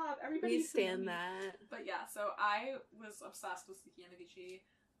 stop, everybody. We stand that. But yeah, so I was obsessed with Suki Yamaguchi.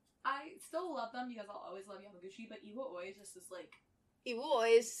 I still love them because I'll always love Yamaguchi, but Iwa-oi just is like,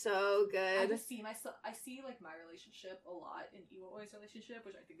 Iwa-oi is so good. I see like my relationship a lot in Iwa-oi's relationship,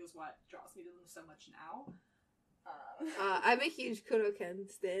 which I think is what draws me to them so much now. I'm a huge Kuroken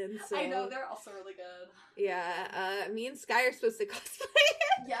stan, so... I know, they're also really good. Yeah, me and Sky are supposed to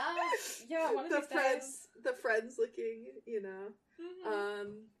cosplay. Yeah, one of these days. The friends looking, you know. Mm-hmm.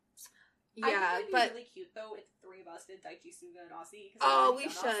 Yeah, I think it'd be really cute though if the 3 of us did Daichi, Suga, and Aussie. Oh, we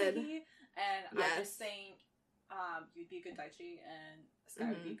should. And yes. I just think you'd be a good Daichi and Sky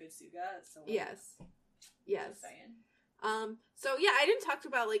would be a good Suga. So yes. Just saying. So yeah, I didn't talk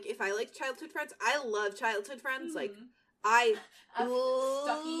about like if I like childhood friends. I love childhood friends. Like I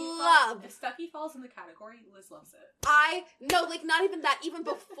love. If Stucky falls in the category, Liz loves it. No, like not even that. Even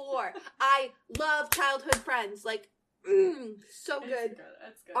before, I love childhood friends. Like. So good.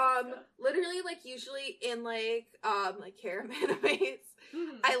 It's good. Literally, like usually in like harem animes,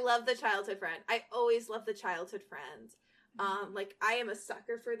 I love the childhood friend. I always love the childhood friends. Like I am a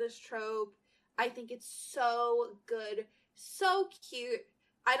sucker for this trope. I think it's so good, so cute.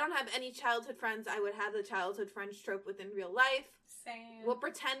 I don't have any childhood friends I would have the childhood friends trope with in real life. Same. We'll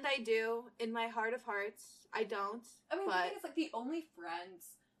pretend I do in my heart of hearts. I don't. I mean, but... the thing is, like the only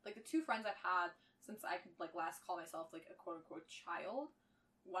friends, like the 2 friends I've had since I could like last call myself like a quote unquote child,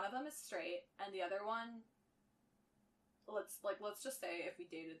 one of them is straight, and the other one, let's just say if we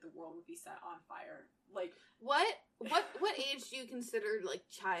dated, the world would be set on fire. Like what age do you consider like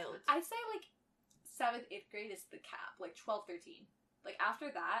child? I'd say like 7th, 8th grade is the cap, like 12, 13. Like after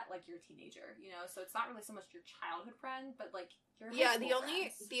that, like you're a teenager, you know. So it's not really so much your childhood friend, but like your high school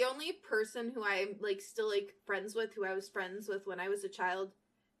friends. The only person who I'm like still like friends with, who I was friends with when I was a child,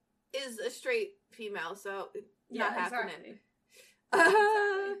 is a straight female, so not happening.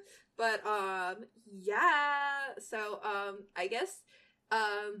 Exactly. But yeah. So I guess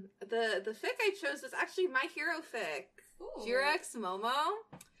the fic I chose was actually My Hero fic, Jiro X Momo,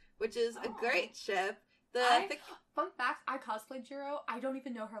 which is a great ship. Fun fact: I cosplayed Jiro. I don't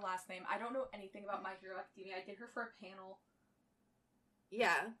even know her last name. I don't know anything about My Hero Academia. I did her for a panel.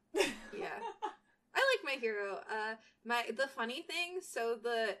 Yeah, yeah. I like My Hero. The funny thing, so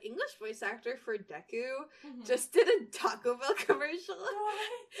the English voice actor for Deku just did a Taco Bell commercial.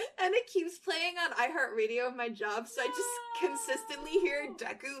 And it keeps playing on iHeartRadio in my job, so I just consistently hear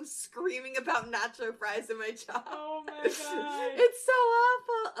Deku screaming about nacho fries in my job. Oh my god. It's so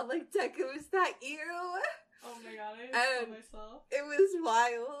awful. I'm like, Deku, is that you? Oh my god, I just saw myself. It was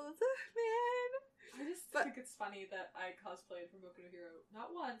wild, man. I just think it's funny that I cosplayed from Boku no Hero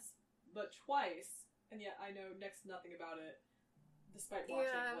not once, but twice, and yet I know next to nothing about it, despite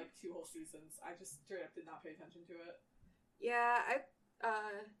watching like 2 whole seasons. I just straight up did not pay attention to it. Yeah, I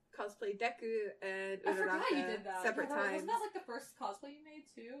cosplayed Deku and Uraraka. I forgot you did that. Separate times. Wasn't that like the first cosplay you made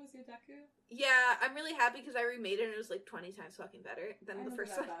too? Was your Deku? Yeah, I'm really happy because I remade it and it was like 20 times fucking better than the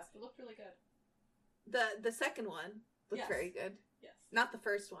first one. It looked really good. The second one looked very good. Yes. Not the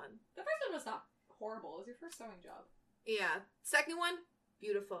first one. The first one was not horrible. It was your first sewing job. Yeah. Second one,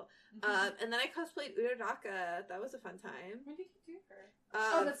 beautiful. And then I cosplayed Uraraka. That was a fun time. When did you do her?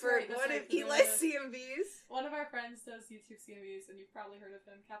 That's for one of Eli's CMVs. One of our friends does YouTube CMVs, and you've probably heard of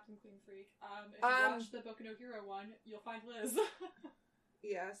him, Captain Clean Freak. If you watch the Boku no Hero one, you'll find Liz.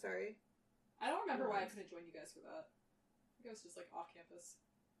 Yeah, sorry. I don't remember why I couldn't join you guys for that. I think it was just like off campus.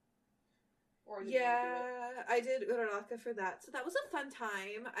 Or I did Uraraka for that. So that was a fun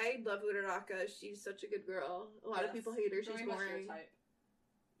time. I love Uraraka. She's such a good girl. A lot of people hate her. She's boring.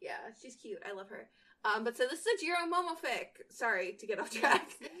 Yeah, she's cute. I love her. But so this is a Jiro Momo fic. Sorry to get off track.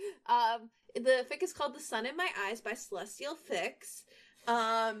 The fic is called The Sun in My Eyes by Celestial Fics.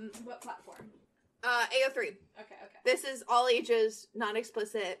 What platform? AO3. Okay. This is all ages,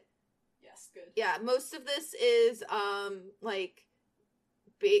 non-explicit. Yes, good. Yeah, most of this is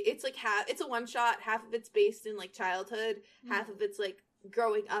it's like it's a one shot. Half of it's based in like childhood, half of it's like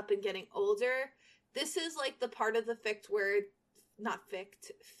growing up and getting older. This is like the part of the fic where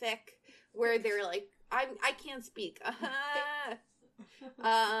where they're like I can't speak.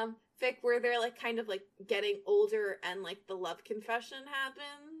 Fic where they're like kind of like getting older and like the love confession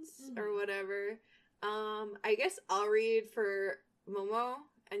happens or whatever. I guess I'll read for Momo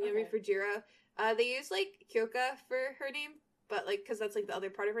and you'll read for Jiro. They use like Kyoka for her name, but like because that's like the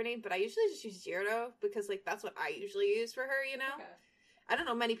other part of her name. But I usually just use Jiro because like that's what I usually use for her. You know. Okay. I don't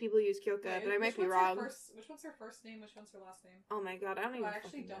know many people use Kyoka, but I might be wrong. Which one's her first name? Which one's her last name? Oh my god, I don't even. I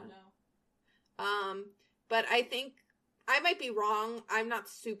actually don't know. But I think I might be wrong. I'm not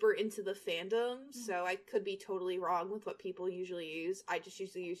super into the fandom, so I could be totally wrong with what people usually use. I just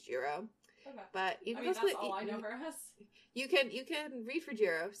usually use Jiro. Okay. But you that's all I know her as. You can read for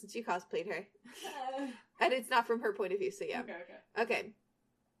Jiro since you cosplayed her, and it's not from her point of view. So yeah. Okay.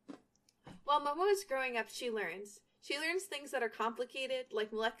 While Momo is growing up, she learns She learns things that are complicated,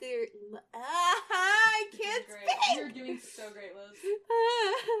 like molecular... I can't speak! You're doing so great, Liz.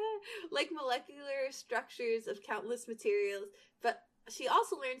 Like molecular structures of countless materials, but she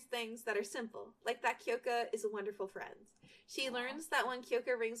also learns things that are simple, like that Kyoka is a wonderful friend. She learns that when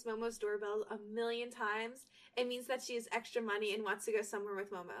Kyoka rings Momo's doorbell 1,000,000 times, it means that she has extra money and wants to go somewhere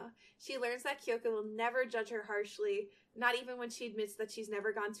with Momo. She learns that Kyoka will never judge her harshly, not even when she admits that she's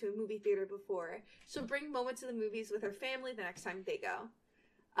never gone to a movie theater before. She'll bring Momo to the movies with her family the next time they go.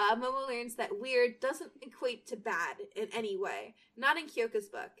 Momo learns that weird doesn't equate to bad in any way, not in Kyoka's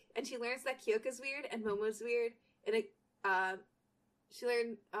book. And she learns that Kyoka's weird and Momo's weird. She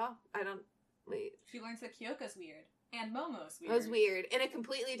learned... Oh, I don't... Wait. She learns that Kyoka's weird. And Momo's weird. Momo's weird. In a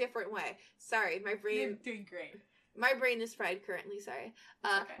completely different way. Sorry, my brain... You're doing great. My brain is fried currently, sorry.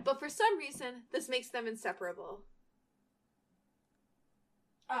 Okay. But for some reason, this makes them inseparable.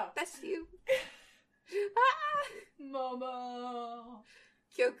 Oh. That's you. Ah! Momo!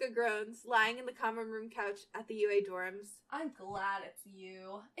 Kyoka groans, lying in the common room couch at the UA dorms. I'm glad it's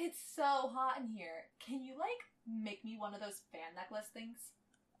you. It's so hot in here. Can you, make me one of those fan necklace things?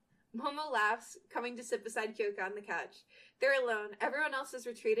 Momo laughs, coming to sit beside Kyoka on the couch. They're alone. Everyone else has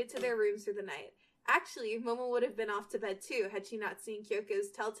retreated to their rooms for the night. Actually, Momo would have been off to bed too had she not seen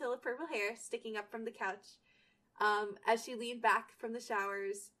Kyoka's telltale purple hair sticking up from the couch. As she leaned back from the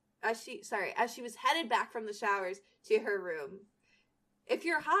showers, as she was headed back from the showers to her room. If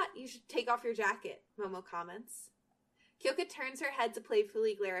you're hot, you should take off your jacket, Momo comments. Kyoka turns her head to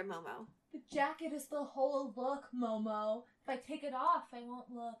playfully glare at Momo. The jacket is the whole look, Momo. If I take it off, I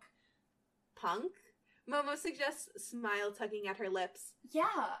won't look... Punk? Momo suggests, smile tugging at her lips.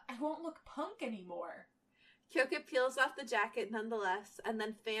 Yeah, I won't look punk anymore. Kyoka peels off the jacket nonetheless, and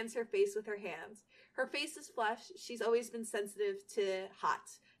then fans her face with her hands. Her face is flushed. She's always been sensitive to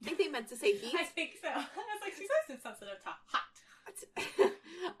hot. I think they meant to say heat. I think so. I was like, she's always been sensitive to hot.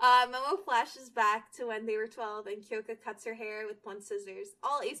 Momo flashes back to when they were 12, and Kyoka cuts her hair with blunt scissors,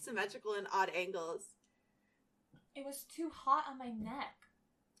 all asymmetrical and odd angles. It was too hot on my neck.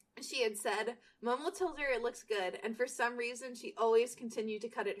 She had said. Momo told her it looks good, and for some reason she always continued to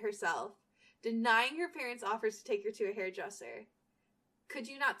cut it herself, denying her parents' offers to take her to a hairdresser. Could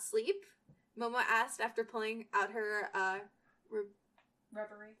you not sleep? Momo asked after pulling out her,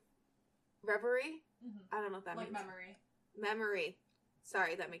 Reverie? Reverie? Mm-hmm. I don't know what that means. Like memory. Memory.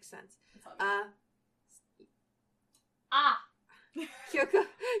 Sorry, that makes sense.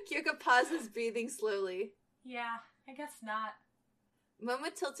 Kyoka pauses, breathing slowly. Yeah, I guess not.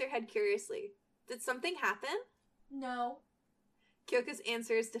 Momo tilts her head curiously. Did something happen? No. Kyoka's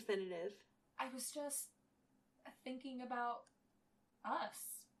answer is definitive. I was just thinking about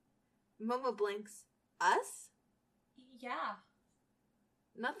us. Momo blinks. Us? Yeah.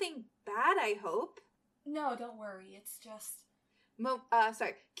 Nothing bad, I hope. No, don't worry. It's just...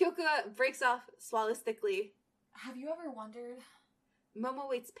 Kyoka breaks off, swallows thickly. Have you ever wondered... Momo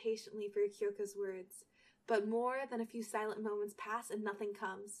waits patiently for Kyoka's words, but more than a few silent moments pass and nothing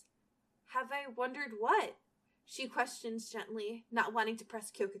comes. Have I wondered what? She questions gently, not wanting to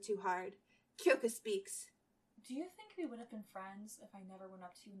press Kyoka too hard. Kyoka speaks. Do you think we would have been friends if I never went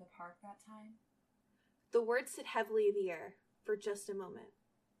up to you in the park that time? The words sit heavily in the air for just a moment.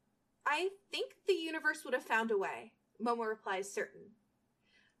 I think the universe would have found a way, Momo replies, certain.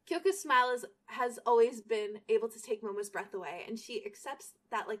 Kyoka's smile has always been able to take Momo's breath away, and she accepts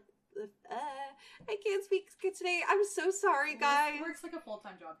that, I can't speak today. I'm so sorry, guys. It works like a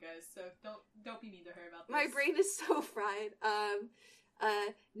full-time job, guys, so don't be mean to her about this. My brain is so fried.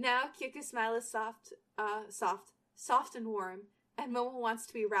 Now Kyoka's smile is soft and warm, and Momo wants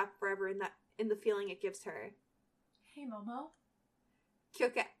to be wrapped forever in the feeling it gives her. Hey, Momo.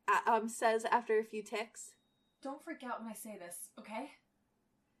 Kyoka says after a few ticks. Don't freak out when I say this, okay?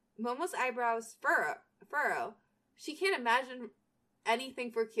 Momo's eyebrows furrow. She can't imagine anything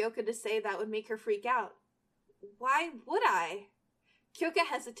for Kyoka to say that would make her freak out. Why would I? Kyoka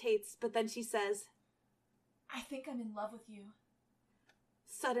hesitates, but then she says, I think I'm in love with you.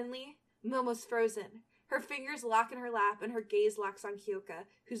 Suddenly, Momo's frozen. Her fingers lock in her lap and her gaze locks on Kyoka,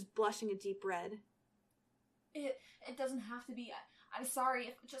 who's blushing a deep red. It doesn't have to be. I'm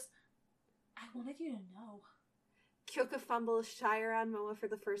sorry. I wanted you to know. Kyoka fumbles shy around Momo for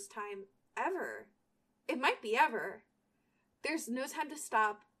the first time ever. It might be guever. There's no time to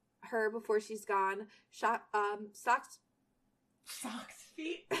stop her before she's gone. Socks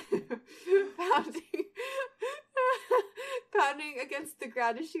feet pounding against the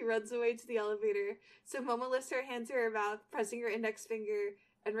ground as she runs away to the elevator. So Momo lifts her hand to her mouth, pressing her index finger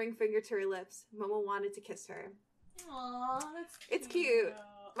and ring finger to her lips. Momo wanted to kiss her. Aww, that's cute. It's cute.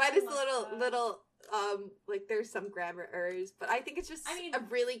 Mine is a little Like there's some grammar errors, but I think it's just a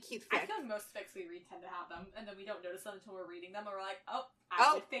really cute fic. I feel like most fics we read tend to have them, and then we don't notice them until we're reading them, and we're like,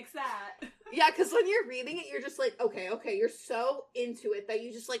 I would fix that. Yeah, because when you're reading it, you're just like, okay, you're so into it that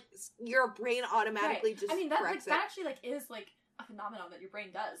you just like your brain automatically just corrects it. That actually like is like a phenomenon that your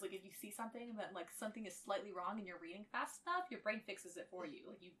brain does. Like if you see something and that like something is slightly wrong and you're reading fast enough, your brain fixes it for you.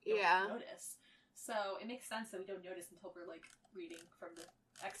 Like you don't notice. So it makes sense that we don't notice until we're like reading from the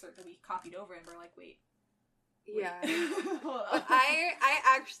excerpt that we copied over and we're like, wait. Yeah. But I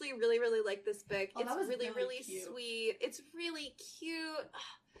actually really, really like this book. Oh, it's really, really sweet. It's really cute.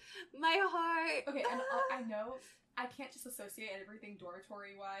 My heart. Okay, and I know I can't just associate everything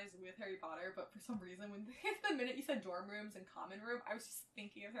dormitory-wise with Harry Potter, but for some reason, when the minute you said dorm rooms and common room, I was just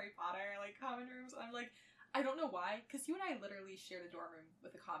thinking of Harry Potter, like common rooms. I'm like, I don't know why, because you and I literally shared a dorm room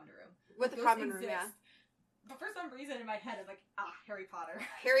with a common room. With a common room, yeah. But for some reason in my head, I'm like, Harry Potter.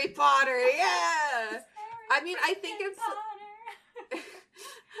 Harry Potter, yeah! I mean, I think it's...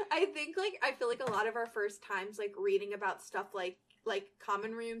 I think, like, I feel like a lot of our first times, like, reading about stuff like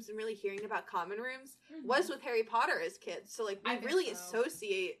common rooms and really hearing about common rooms was with Harry Potter as kids. So, like, we really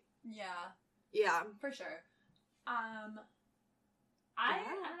associate. Yeah. Yeah. For sure. I don't know.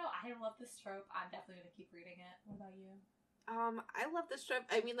 I love this trope. I'm definitely going to keep reading it. What about you? I love this trope.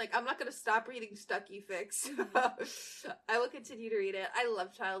 I mean, like, I'm not going to stop reading Stucky fics. I will continue to read it. I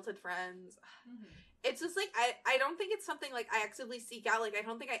love childhood friends. It's just, like, I don't think it's something, like, I actively seek out. Like, I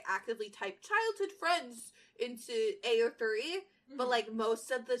don't think I actively type childhood friends into AO3. But, like,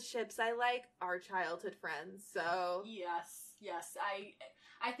 most of the ships I like are childhood friends, so... Yes.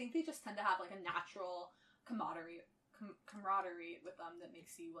 I think they just tend to have, like, a natural camaraderie with them that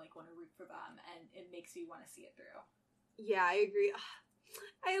makes you, like, want to root for them, and it makes you want to see it through. Yeah, I agree.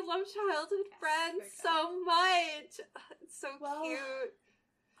 I love childhood friends so much. It's so cute.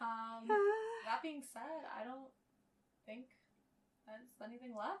 That being said, I don't think there's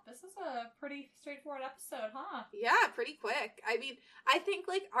anything left. This is a pretty straightforward episode, huh? Yeah, pretty quick. I mean, I think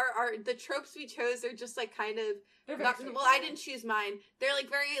like our the tropes we chose are just like kind of well, I didn't choose mine. They're like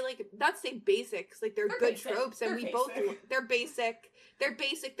very like not to say basics, like they're good basic. Tropes, and they're basic. They're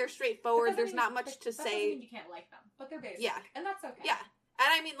basic. They're straightforward. There's not much to say. Doesn't mean you can't like them, but they're basic. Yeah, and that's okay. Yeah. And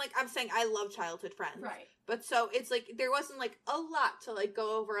I mean, like, I'm saying I love childhood friends. Right. But so, it's like, there wasn't, like, a lot to, like,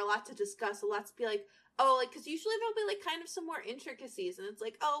 go over, a lot to discuss, a lot to be like, oh, like, because usually there'll be, like, kind of some more intricacies, and it's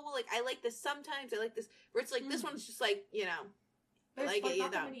like, oh, well, like, I like this sometimes, I like this, where it's like, this one's just like, you know, there's like it, you know.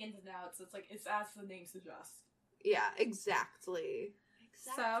 There's not many ins and outs, it's like, it's as the name suggests. Yeah, exactly.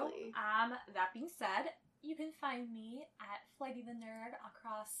 So, that being said, you can find me at Flighty the Nerd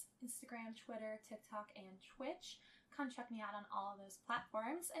across Instagram, Twitter, TikTok, and Twitch. Come check me out on all of those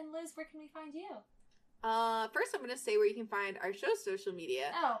platforms. And Liz, where can we find you? First I'm going to say where you can find our show's social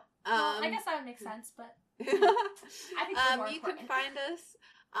media. Oh, well, I guess that would make sense, but I think more you can find us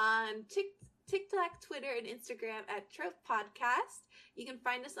on TikTok, Twitter, and Instagram at Trope Podcast. You can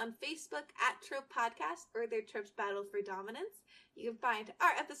find us on Facebook at Trope Podcast or their Tropes Battle for Dominance. You can find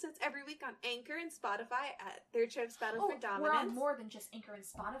our episodes every week on Anchor and Spotify at their Tropes Battle for Dominance. We're on more than just Anchor and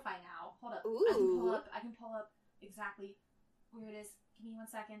Spotify now. Hold up. Ooh. I can pull up exactly where it is. Give me 1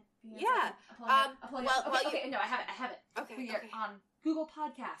 second. Yeah. I'm pulling it. Okay, no, I have it. Okay. We are on Google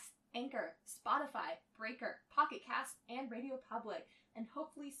Podcasts, Anchor, Spotify, Breaker, Pocket Cast, and Radio Public. And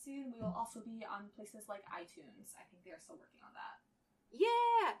hopefully soon we will also be on places like iTunes. I think they're still working on that.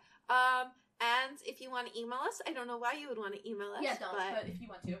 Yeah. And if you want to email us, I don't know why you would want to email us. Yeah, don't, but if you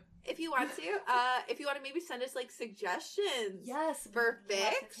want to. If you want to maybe send us, like, suggestions. Yes. For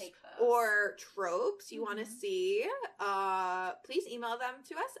fics or tropes you want to see, please email them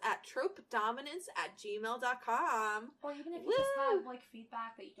to us at tropedominance@gmail.com. Or even if you just have, like,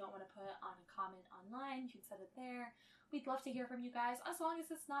 feedback that you don't want to put on a comment online, you can send it there. We'd love to hear from you guys, as long as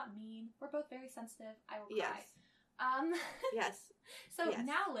it's not mean. We're both very sensitive. I will cry. Yes. So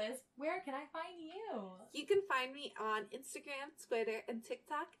now, Liz, where can I find you? You can find me on Instagram, Twitter, and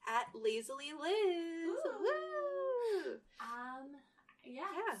TikTok at Lazily Liz. Woo!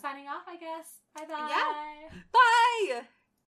 Yeah. Signing off, I guess. Bye-bye. Yeah. Bye!